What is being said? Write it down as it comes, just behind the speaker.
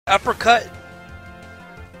Uppercut.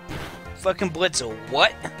 Fucking Blitzel.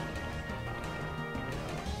 What?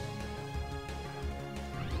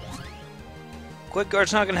 Quick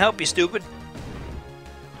guard's not gonna help you, stupid.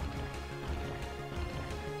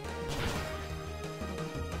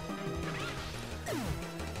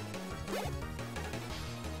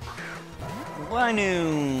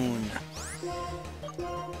 Winoon.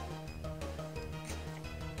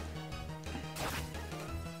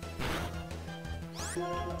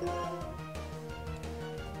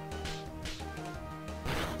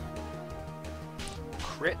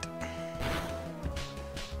 Crit.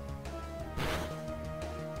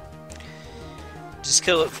 Just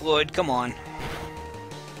kill it, Floyd. Come on.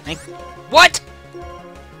 What?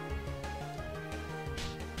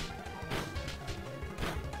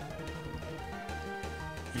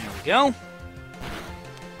 There we go.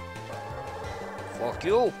 Fuck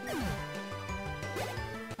you.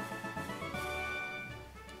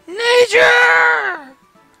 Nature!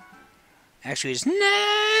 Actually, it's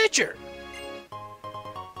nature.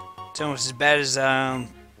 It's almost as bad as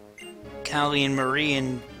Callie and Marie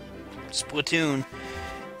in Splatoon.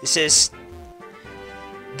 It says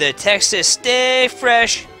the text says "Stay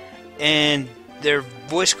fresh," and their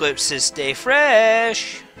voice clip says "Stay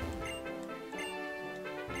fresh,"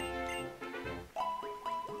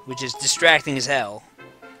 which is distracting as hell.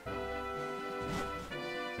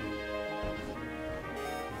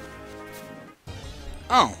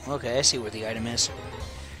 Oh, okay, I see where the item is.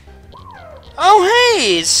 Oh,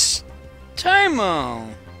 hey, it's Tymo.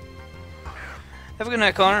 Have a good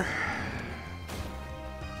night, Connor.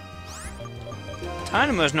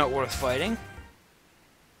 Tymo's not worth fighting.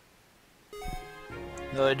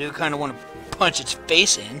 Though I do kind of want to punch its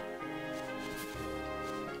face in.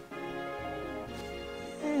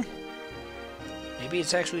 Maybe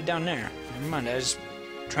it's actually down there. Never mind, I was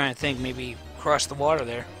trying to think maybe across the water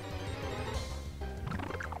there.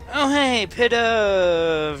 Oh hey, pit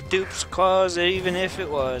of dupes claws, even if it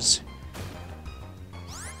was.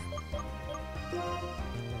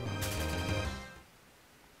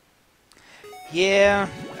 Yeah,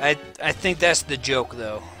 I think that's the joke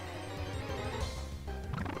though.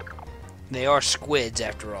 They are squids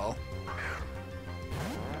after all.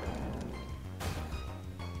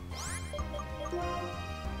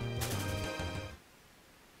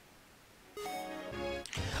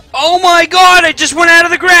 Oh my god, I just went out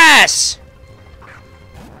of the grass!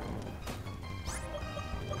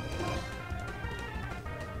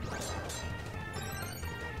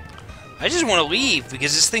 I just want to leave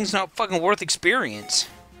because this thing's not fucking worth experience.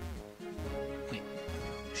 Wait,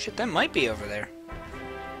 shit, that might be over there.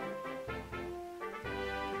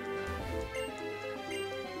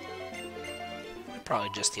 I probably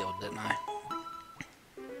just healed, didn't I?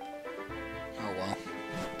 Oh well.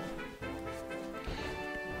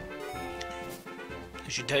 I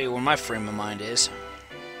should tell you where my frame of mind is.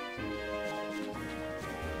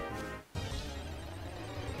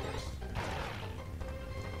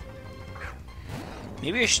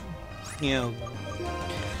 Maybe I should,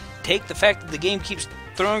 take the fact that the game keeps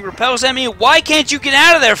throwing repels at me. Why can't you get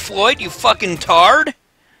out of there, Floyd, you fucking tard?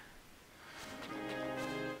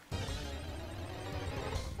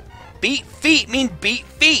 Beat feet mean beat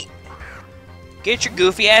feet. Get your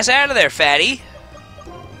goofy ass out of there, fatty.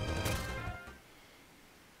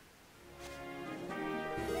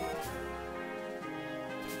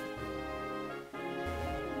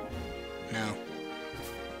 No.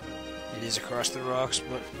 It is across the rocks,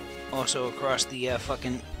 but also across the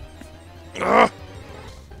fucking... Ugh!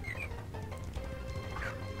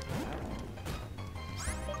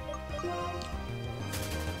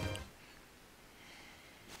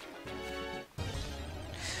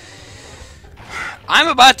 I'm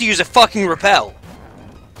about to use a fucking repel.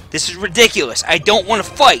 This is ridiculous. I don't want to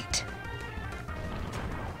fight.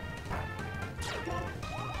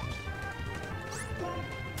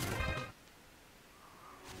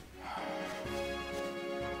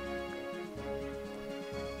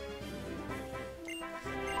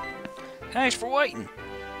 Thanks for waiting.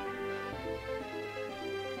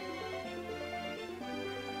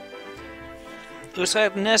 Looks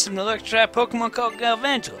like the nest of an electric Pokemon called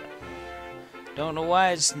Galvantula. Don't know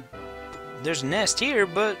why there's a nest here,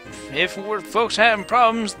 but if we're folks having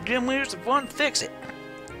problems, the gym leaders have wanted to fix it.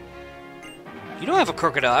 You don't have a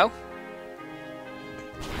crocodile.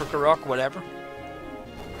 Rock, whatever.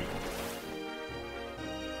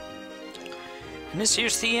 And this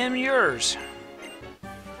here's TM yours.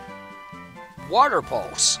 Water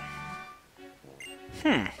pulse.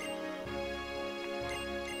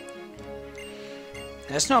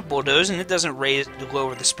 That's not bulldozing. It doesn't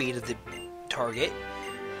lower the speed of the target.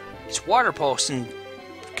 It's water pulse, and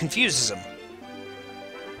confuses them.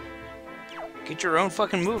 Get your own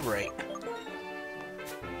fucking move right.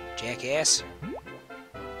 Jackass.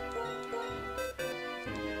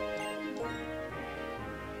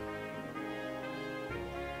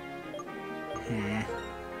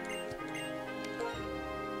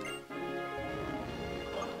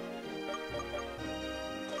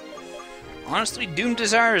 Honestly, Doom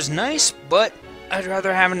Desire is nice, but I'd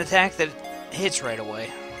rather have an attack that hits right away.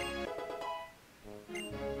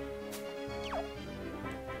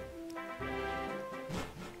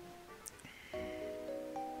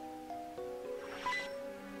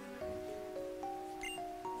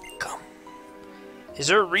 Come. Is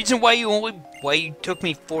there a reason why you took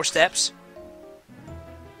me 4 steps?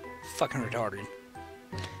 Fucking retarded.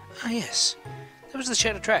 Ah yes, that was the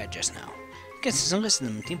Shadow Triad just now. I guess it's enlisted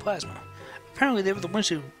them in Team Plasma. Apparently they were the ones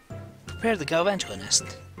who prepared the Galvantula nest,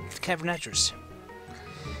 the Cavernators.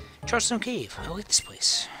 Charleston Cave, I like this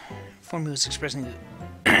place. Formulas express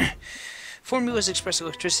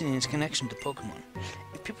electricity and its connection to Pokemon.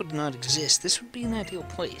 If people do not exist, this would be an ideal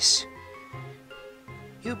place.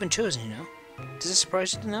 You have been chosen, you know. Does it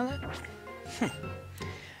surprise you to know that?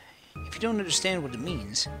 If you don't understand what it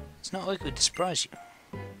means, it's not likely to surprise you.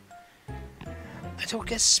 I told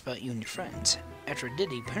guests about you and your friends. After I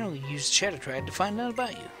did, he apparently used the Shadow Triad to find out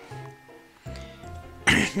about you.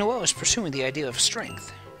 Noelle was pursuing the idea of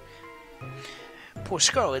strength. Poor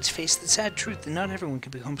Scarlet's faced the sad truth that not everyone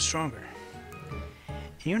can become stronger.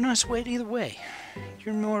 And you're not swayed either way.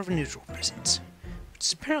 You're more of a neutral presence, which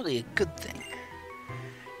is apparently a good thing.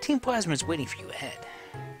 Team Plasma is waiting for you ahead.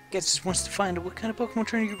 Guess just wants to find out what kind of Pokemon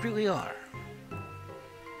trainer you really are.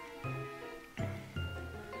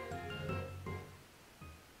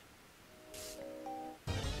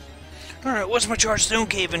 Alright, what's my Chargestone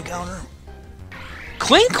Cave encounter?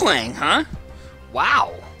 Cling Clang, huh?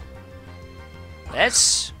 Wow.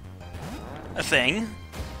 That's a thing.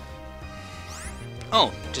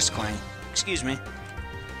 Oh, just Clang. Excuse me.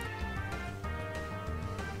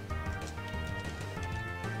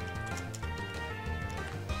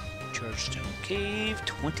 Chargestone Cave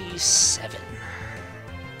 27.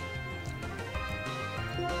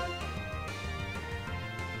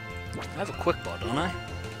 I have a quick ball, don't I?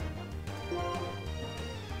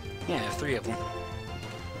 Yeah, I have 3 of them.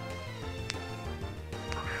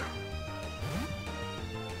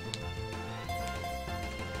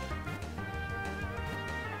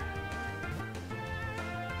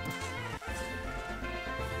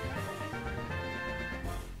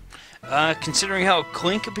 Considering how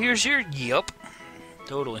Clink appears here, yup.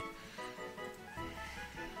 Totally.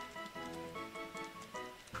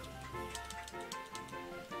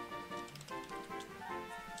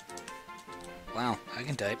 Wow, I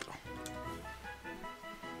can type.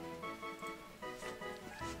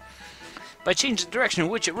 By changing the direction in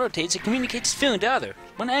which it rotates, it communicates its feeling to others.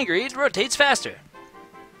 When angry, it rotates faster.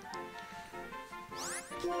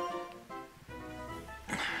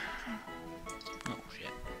 Oh, shit.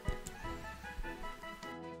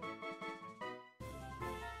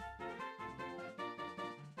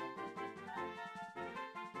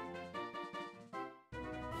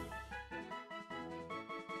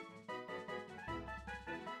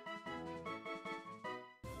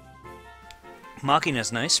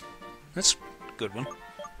 Machina's nice. That's a good one.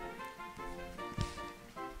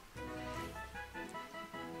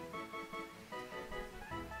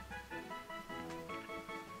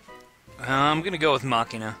 I'm gonna go with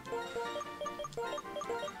Machina.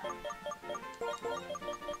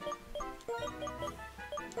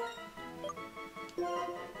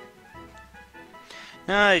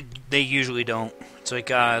 They usually don't. It's like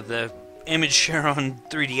the image share on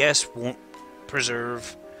 3DS won't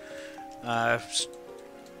preserve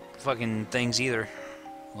fucking things either.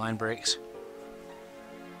 Line breaks.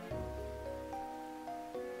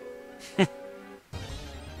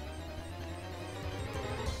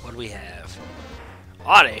 What do we have?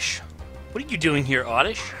 Oddish! What are you doing here,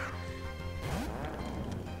 Oddish?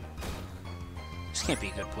 This can't be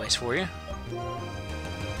a good place for you.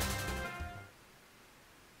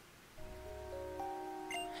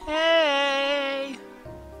 Hey!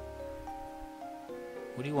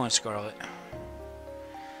 What do you want, Scarlet?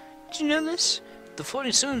 Did you know this? The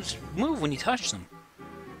floating stones move when you touch them.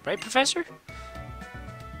 Right, Professor?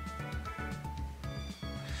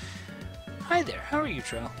 Hi there, how are you,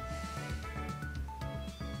 Trell?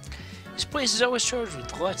 This place is always charged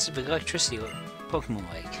with lots of electricity,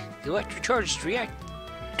 Pokemon-like. The electric charges react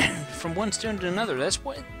from one stone to another. That's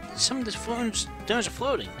why some of the stones are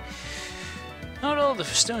floating. Not all the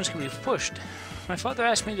stones can be pushed. My father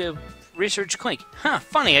asked me to research Clink. Huh,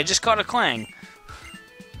 funny, I just caught a Clang.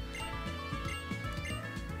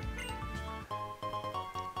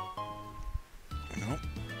 Nope.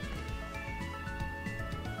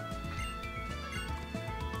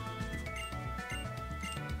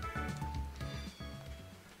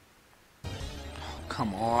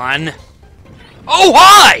 Come on. Oh,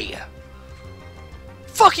 hi!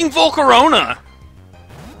 Fucking Volcarona!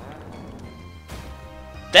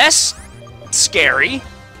 That's scary.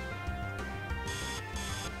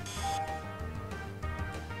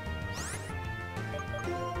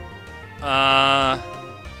 Am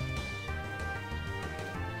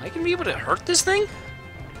I gonna be able to hurt this thing?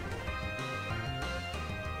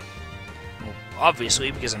 Well,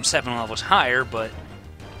 obviously, because I'm 7 levels higher, but...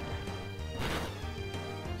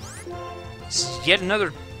 This is yet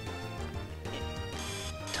another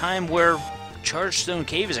time where Chargestone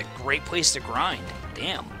Cave is a great place to grind.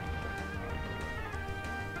 Damn.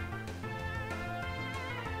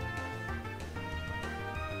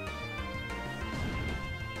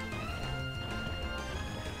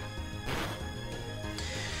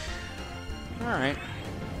 Alright.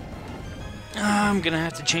 I'm gonna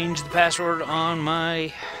have to change the password on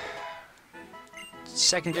my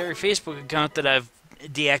secondary Facebook account that I've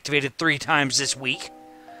deactivated 3 times this week.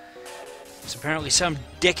 So apparently some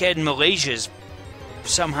dickhead in Malaysia's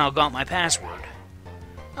somehow got my password.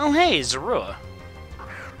 Oh hey, Zorua.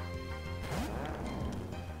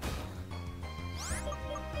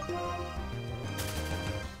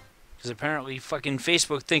 Because apparently fucking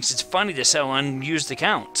Facebook thinks it's funny to sell unused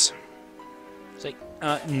accounts. It's like,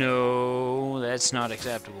 no, that's not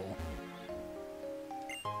acceptable.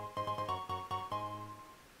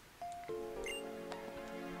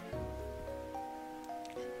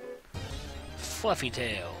 Fluffy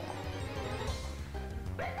Tail.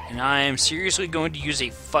 And I am seriously going to use a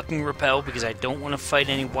fucking repel because I don't want to fight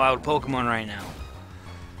any wild Pokemon right now.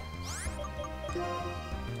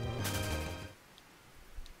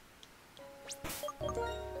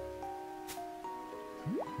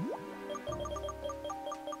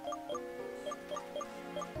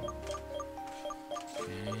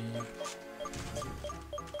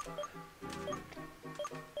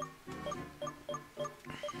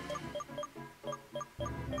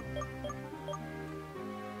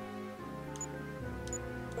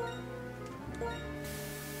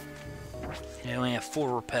 I only have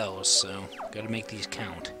 4 repels, so gotta make these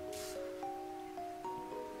count.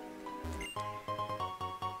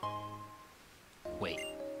 Wait.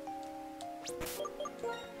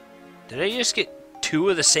 Did I just get 2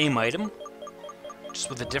 of the same item? Just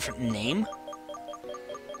with a different name?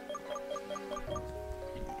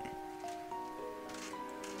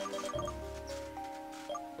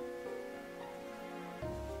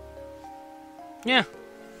 Yeah.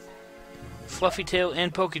 Fluffy Tail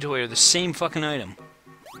and Poketoy are the same fucking item.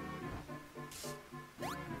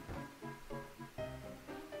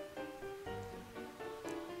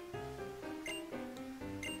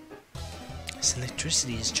 This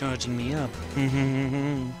electricity is charging me up.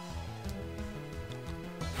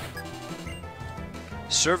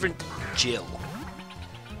 Servant Jill.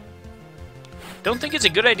 Don't think it's a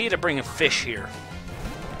good idea to bring a fish here.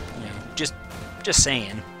 You know, just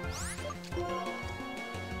saying.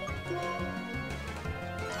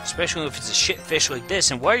 Especially if it's a shit fish like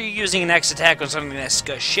this. And why are you using an X attack on something that's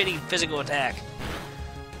got shitty physical attack?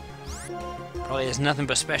 Probably has nothing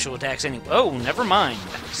but special attacks anyway. Oh, never mind.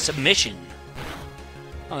 Submission.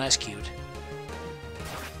 Oh, that's cute.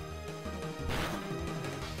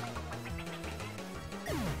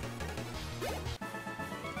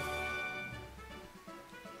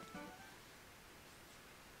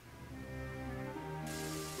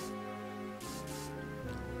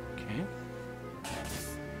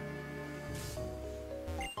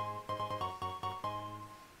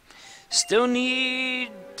 Still need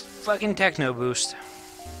fucking Techno Boost.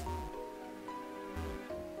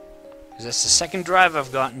 Because that's the second drive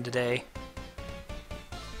I've gotten today.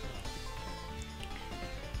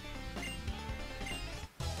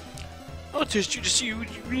 I'll test you to see what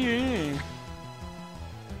you mean.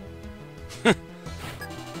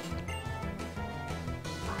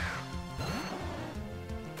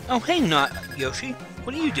 Oh, hey, not Yoshi.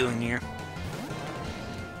 What are you doing here?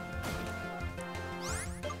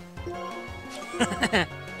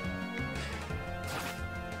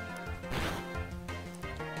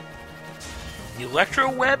 The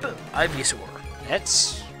Electro Web Ivysaur.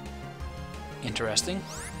 That's interesting,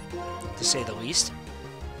 to say the least.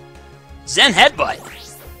 Zen Headbutt.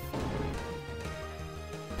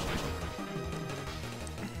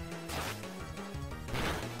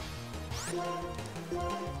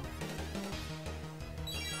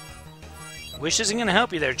 Wish isn't gonna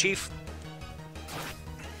help you there, Chief.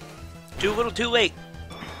 Too little, too late.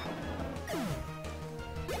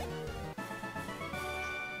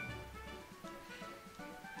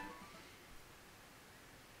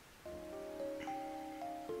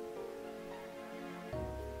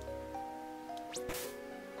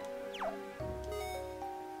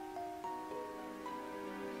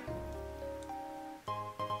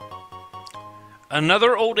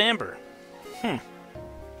 Another old amber.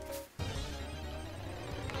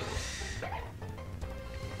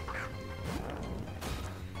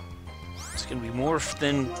 It's gonna be more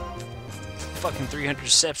than fucking 300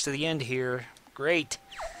 steps to the end here. Great.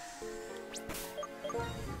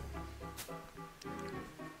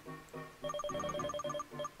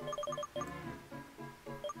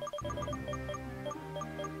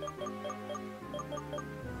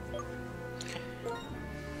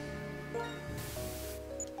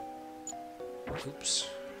 Oops.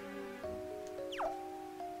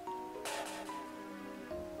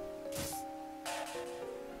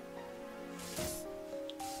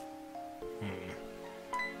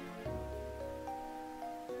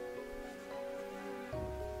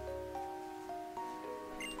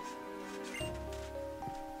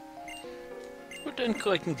 We're done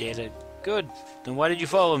collecting data. Good. Then why did you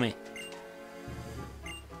follow me?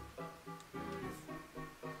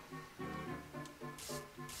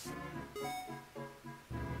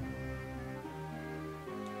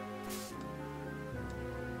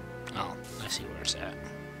 Oh, I see where it's at.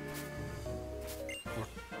 Or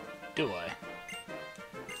do I?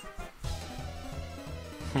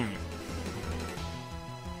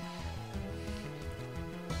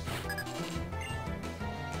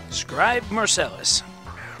 Scribe Marcellus.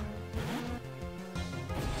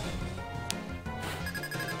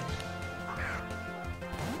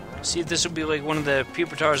 See if this will be like one of the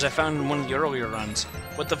pubertars I found in one of the earlier runs.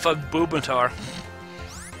 What the fuck, Boobatar?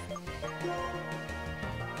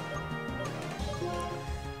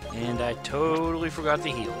 And I totally forgot to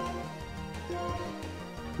heal.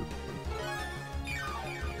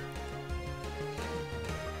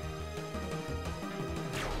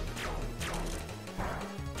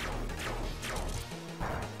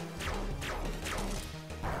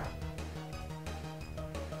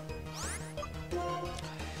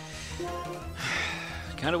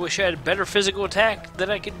 Kinda wish I had a better physical attack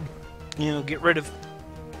that I could, you know, get rid of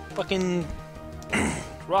fucking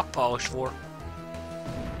rock polish for.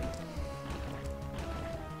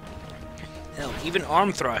 Hell, even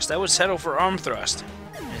arm thrust. I would settle for arm thrust.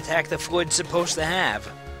 An attack that Floyd's supposed to have.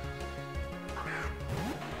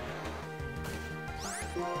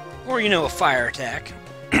 Or, you know, a fire attack.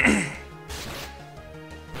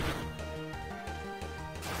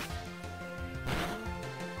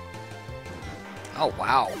 Oh,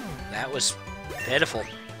 wow. That was pitiful.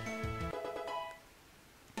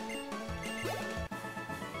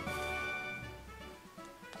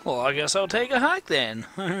 Well, I guess I'll take a hike then.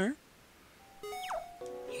 You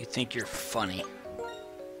think you're funny.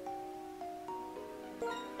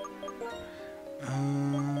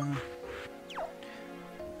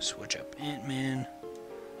 Switch up Ant-Man.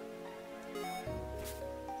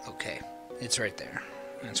 Okay, it's right there.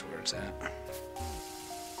 That's where it's at.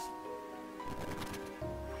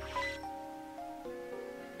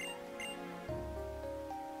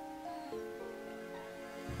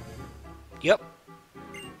 Yep.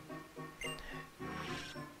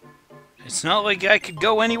 It's not like I could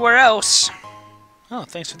go anywhere else. Oh,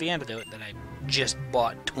 thanks for the antidote that I just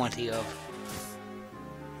bought 20 of.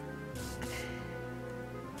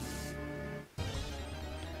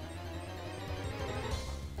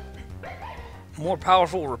 More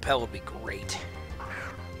powerful repel would be great.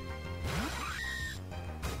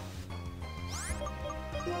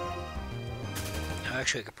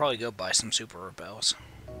 Actually, I could probably go buy some super repels.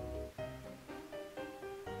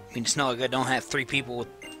 I mean, it's not like I don't have 3 people with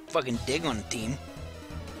fucking dig on the team.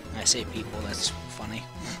 I say people, that's funny.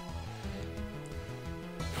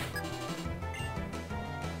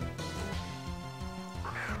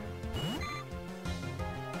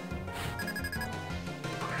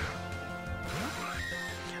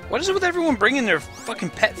 What is it with everyone bringing their fucking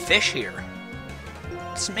pet fish here?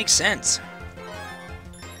 Doesn't make sense.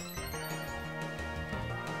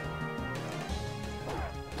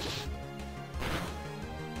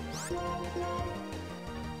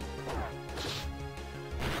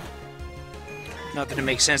 Not that it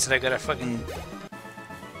makes sense that I gotta fucking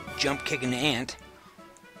jump kick an ant.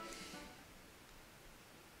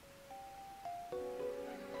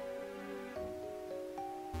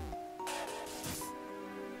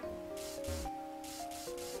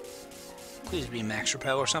 Please be max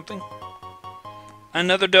repel or something.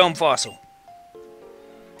 Another dome fossil.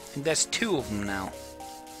 I think that's 2 of them now.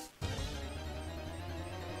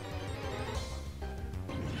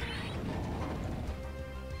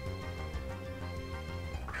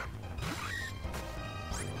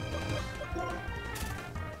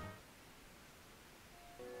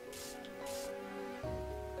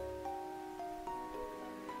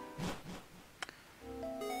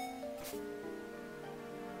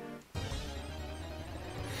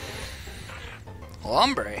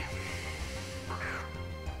 Hombre.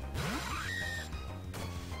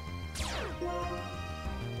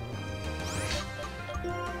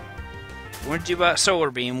 Warned you about Solar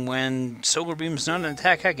Beam when Solar Beam's not an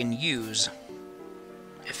attack I can use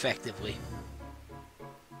effectively.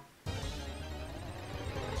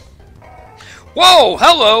 Whoa!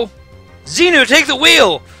 Hello! Xenu, take the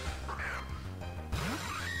wheel!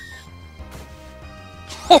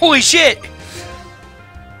 Holy shit!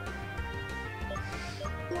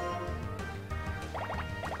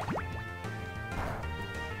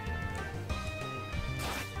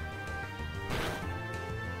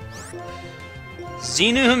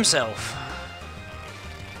 Xenu himself.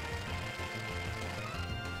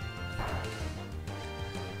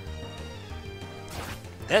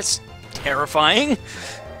 That's terrifying.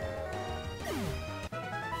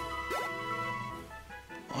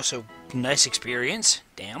 Also, nice experience.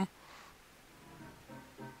 Damn.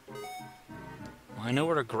 Well, I know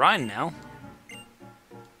where to grind now.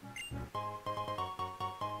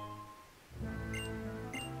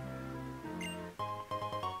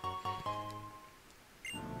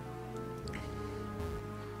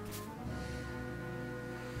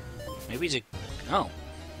 Maybe he's a... Oh.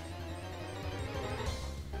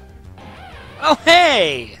 Oh,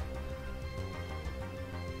 hey!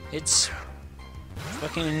 It's...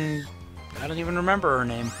 fucking... I don't even remember her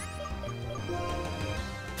name.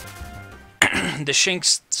 The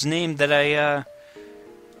Shink's name that I,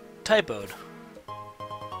 typoed.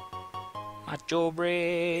 Macho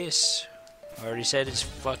Brace. I already said it's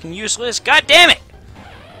fucking useless. God damn it!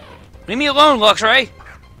 Leave me alone, Luxray!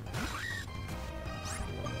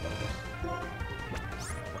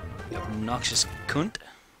 You obnoxious cunt.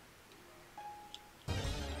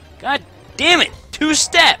 God damn it! 2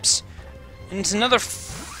 steps! And it's another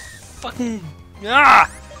fucking... Ah!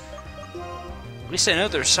 At least I know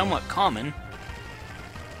they're somewhat common.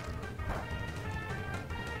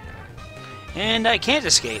 And I can't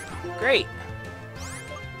escape. Great.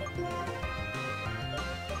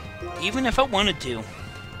 Even if I wanted to.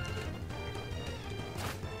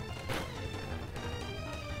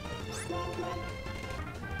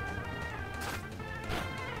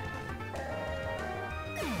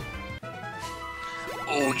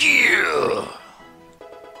 Oh yeah!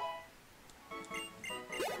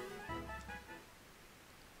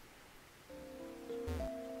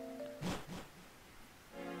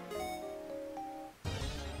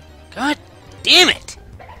 God damn it!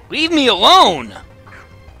 Leave me alone!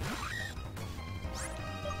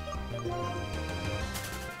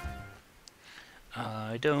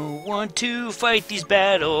 I don't want to fight these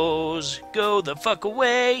battles. Go the fuck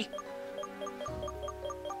away!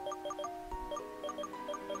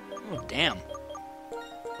 Oh, damn.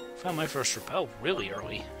 Found my first repel really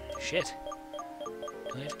early. Shit.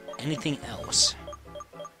 Do I have anything else?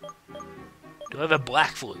 Do I have a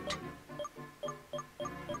black flute?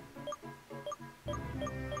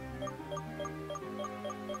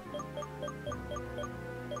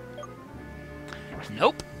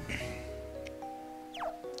 Nope.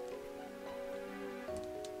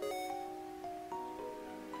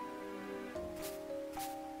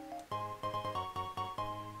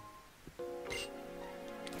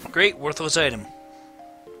 Great, worthless item.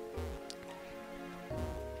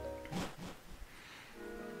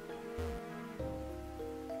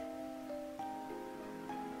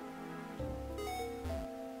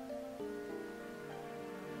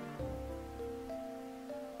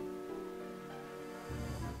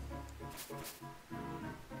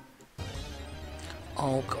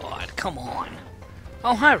 Oh god, come on.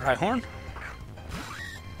 Oh, hi, Rhyhorn.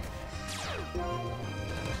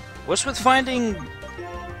 What's with finding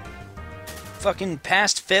fucking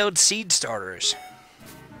past failed seed starters?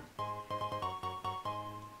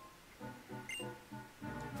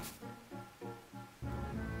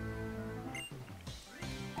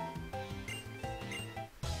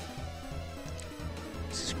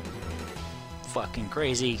 This is fucking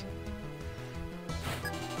crazy.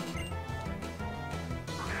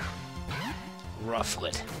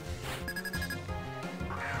 Rufflet.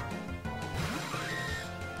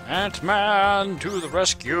 Ant-Man to the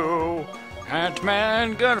rescue!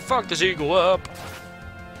 Ant-Man gonna fuck this eagle up!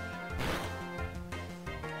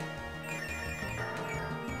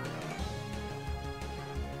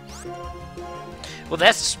 Well,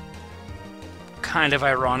 that's kind of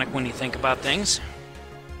ironic when you think about things.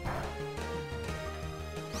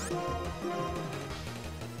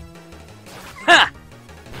 Ha!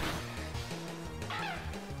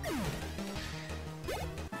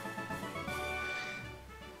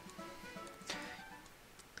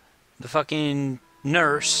 The fucking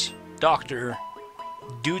nurse, doctor,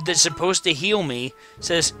 dude that's supposed to heal me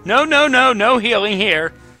says, no, no, no, no healing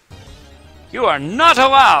here. You are not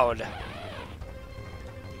allowed.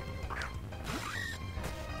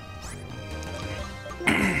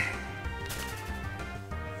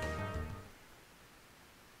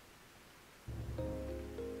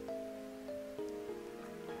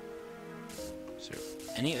 Is there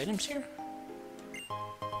any items here?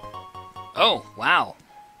 Oh, wow.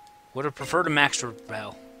 Would have preferred a max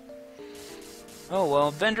repel. Oh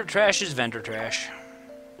well, vendor trash is vendor trash.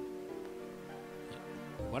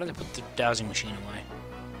 Why did they put the dowsing machine away?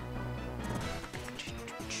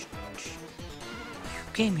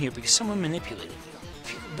 You came here because someone manipulated you.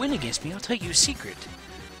 If you win against me, I'll tell you a secret.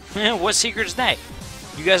 What secret is that?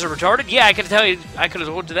 You guys are retarded? Yeah, I could tell you. I could have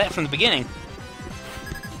told you that from the beginning.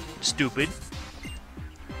 Stupid.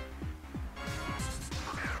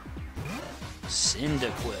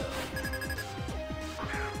 Cyndaquil.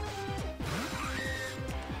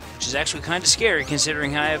 Which is actually kind of scary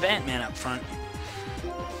considering I have Ant-Man up front.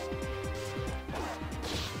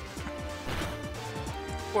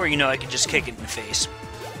 Or, you know, I could just kick it in the face.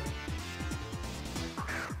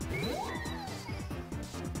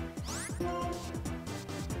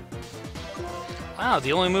 Wow,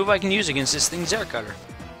 the only move I can use against this thing's Air Cutter.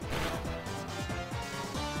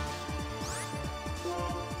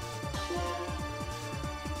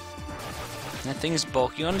 That thing's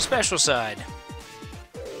bulky on the special side.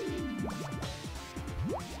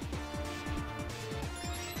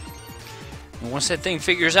 And once that thing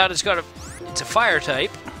figures out it's a fire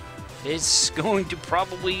type, it's going to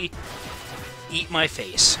probably eat my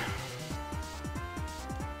face.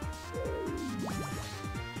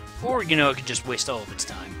 Or, you know, it could just waste all of its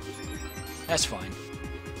time. That's fine.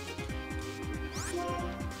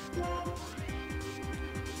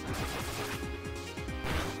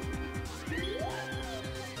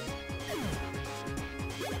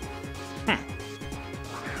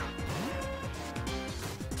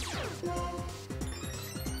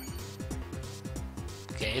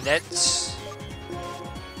 Okay, that's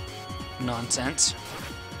nonsense.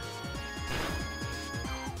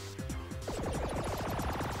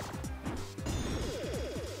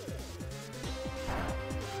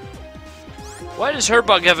 Why does her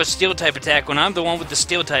bug have a steel type attack when I'm the one with the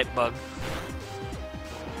steel type bug?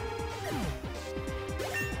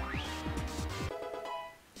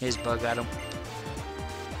 His bug got him.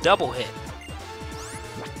 Double hit.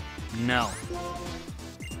 No.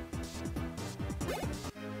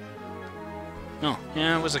 No,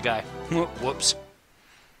 yeah, it was a guy. Whoops.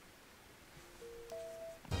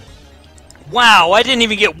 Wow, I didn't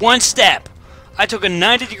even get one step. I took a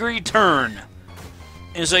 90-degree turn.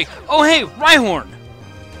 And it's like, oh hey, Rhyhorn!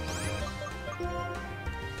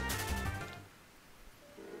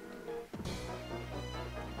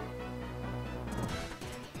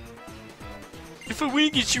 If I win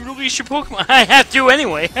against you, release your Pokemon. I have to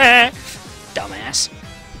anyway. Dumbass.